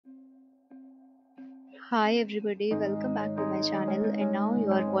Hi everybody, welcome back to my channel and now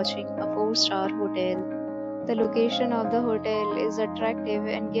you are watching a 4-star hotel. The location of the hotel is attractive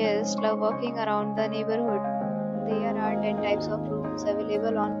and guests love walking around the neighborhood. There are 10 types of rooms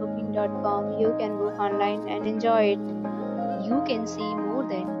available on booking.com. You can book online and enjoy it. You can see more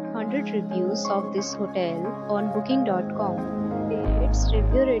than 100 reviews of this hotel on booking.com. Its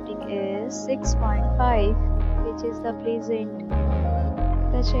review rating is 6.5, which is the pleasant.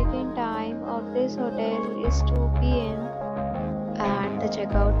 The check-in time of this hotel is 2 p.m. and the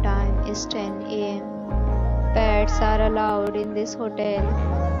check-out time is 10 a.m. Pets are allowed in this hotel.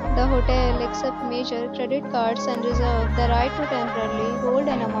 The hotel accepts major credit cards and reserves the right to temporarily hold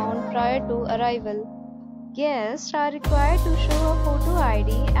an amount prior to arrival. Guests are required to show a photo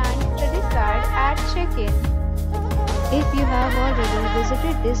ID and credit card at check-in. If you have already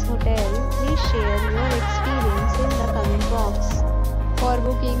visited this hotel, please share your experience in the comment box. For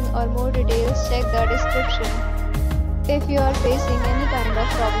booking or more details, check the description. If you are facing any kind of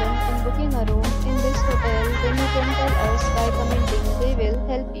problem in booking a room in this hotel, then you can tell us by commenting. We will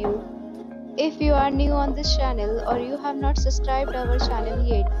help you. If you are new on this channel or you have not subscribed our channel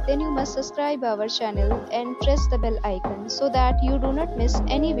yet, then you must subscribe our channel and press the bell icon so that you do not miss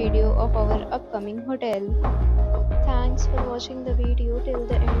any video of our upcoming hotel. Thanks for watching the video till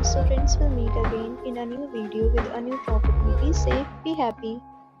the end. So friends, will meet again in a new video with a new topic. Be safe, be happy.